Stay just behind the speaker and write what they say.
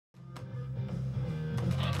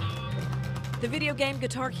The video game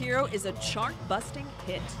Guitar Hero is a chart-busting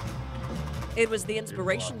hit. It was the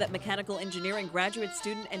inspiration that mechanical engineering graduate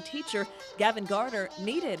student and teacher Gavin Garner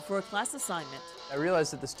needed for a class assignment. I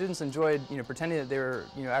realized that the students enjoyed, pretending that they were,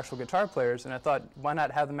 actual guitar players, and I thought, why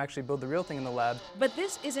not have them actually build the real thing in the lab? But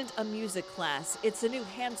this isn't a music class. It's a new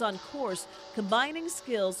hands-on course combining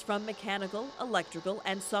skills from mechanical, electrical,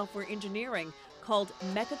 and software engineering called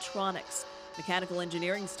Mechatronics. Mechanical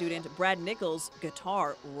engineering student Brad Nichols'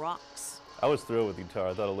 guitar rocks. I was thrilled with the guitar.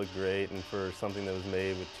 I thought it looked great, and for something that was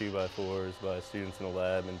made with 2x4s by students in the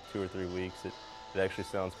lab in 2 or 3 weeks, it actually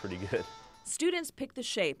sounds pretty good. Students pick the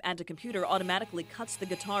shape, and a computer automatically cuts the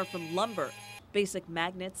guitar from lumber. Basic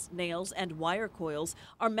magnets, nails, and wire coils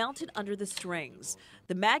are mounted under the strings.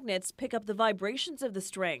 The magnets pick up the vibrations of the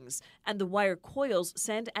strings, and the wire coils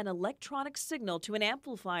send an electronic signal to an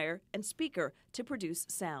amplifier and speaker to produce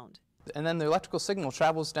sound. And then the electrical signal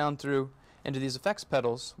travels down through into these effects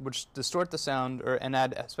pedals, which distort the sound and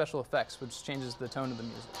add special effects, which changes the tone of the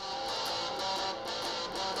music.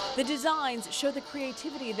 The designs show the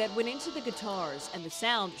creativity that went into the guitars, and the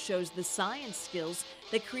sound shows the science skills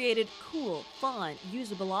that created cool, fun,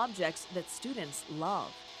 usable objects that students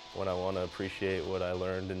love. When I want to appreciate what I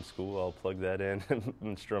learned in school, I'll plug that in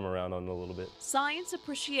and strum around on it a little bit. Science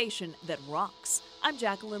appreciation that rocks. I'm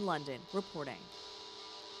Jacqueline London, reporting.